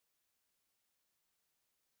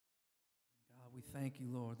We thank you,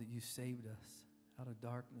 Lord, that you saved us out of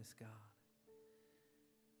darkness, God.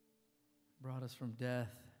 Brought us from death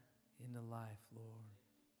into life, Lord.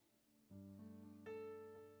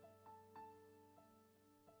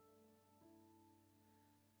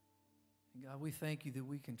 And God, we thank you that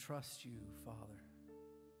we can trust you, Father.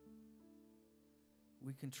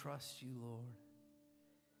 We can trust you, Lord,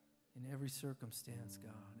 in every circumstance,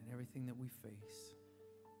 God, in everything that we face.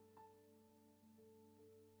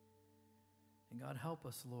 And God, help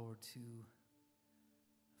us, Lord, to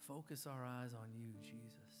focus our eyes on you,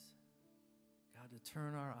 Jesus. God, to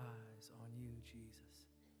turn our eyes on you, Jesus.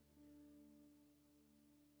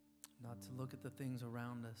 Not to look at the things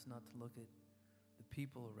around us, not to look at the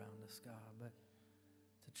people around us, God, but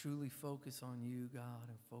to truly focus on you, God,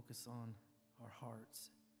 and focus on our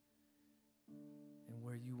hearts and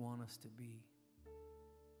where you want us to be.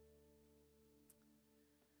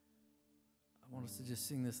 I want us to just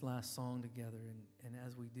sing this last song together, and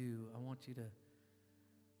as we do, I want you to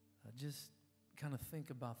just kind of think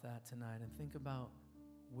about that tonight and think about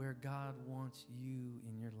where God wants you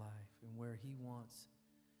in your life and where he wants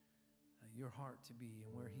your heart to be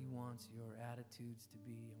and where he wants your attitudes to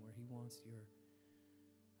be and where he wants your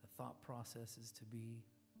thought processes to be.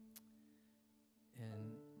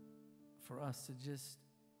 And for us to just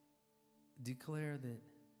declare that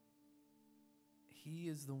he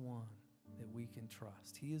is the one that we can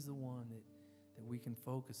trust. He is the one that we can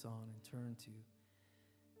focus on and turn to.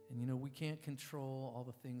 And you know, we can't control all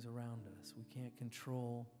the things around us. We can't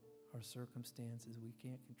control our circumstances. We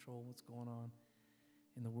can't control what's going on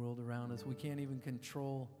in the world around us. We can't even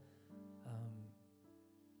control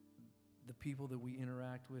the people that we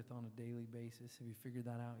interact with on a daily basis. Have you figured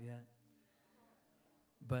that out yet?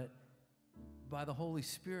 But by the Holy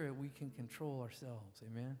Spirit, we can control ourselves.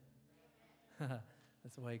 Amen?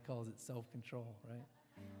 That's why he calls it self-control, right?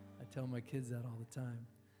 I tell my kids that all the time.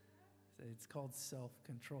 I say it's called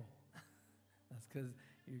self-control. That's because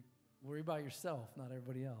you worry about yourself, not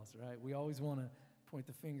everybody else, right? We always want to point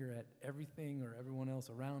the finger at everything or everyone else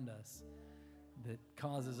around us that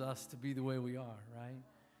causes us to be the way we are, right?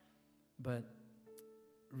 But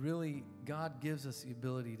really, God gives us the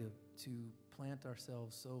ability to plant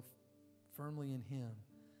ourselves so firmly in him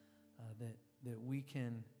that we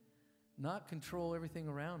can not control everything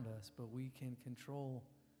around us, but we can control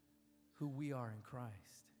who we are in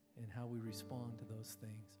Christ and how we respond to those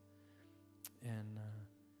things. And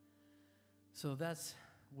so that's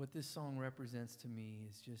what this song represents to me,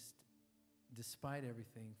 is just, despite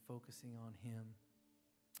everything, focusing on him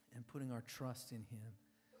and putting our trust in him,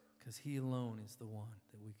 because he alone is the one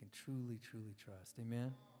that we can truly, truly trust.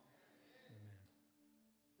 Amen?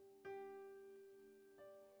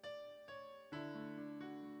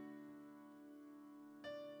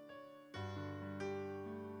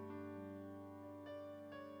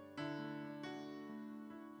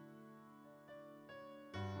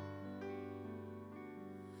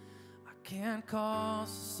 Can't cause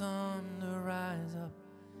the sun to rise up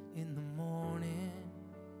in the morning,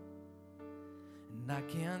 and I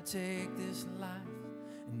can't take this life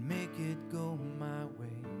and make it go my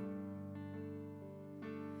way.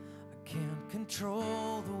 I can't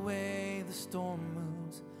control the way the storm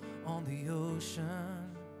moves on the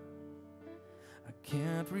ocean. I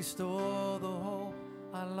can't restore the hope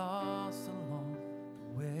I lost along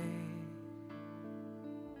the way,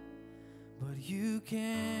 but you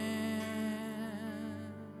can.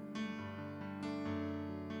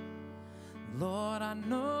 Lord, I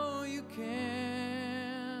know you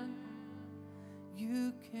can.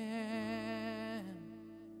 You can.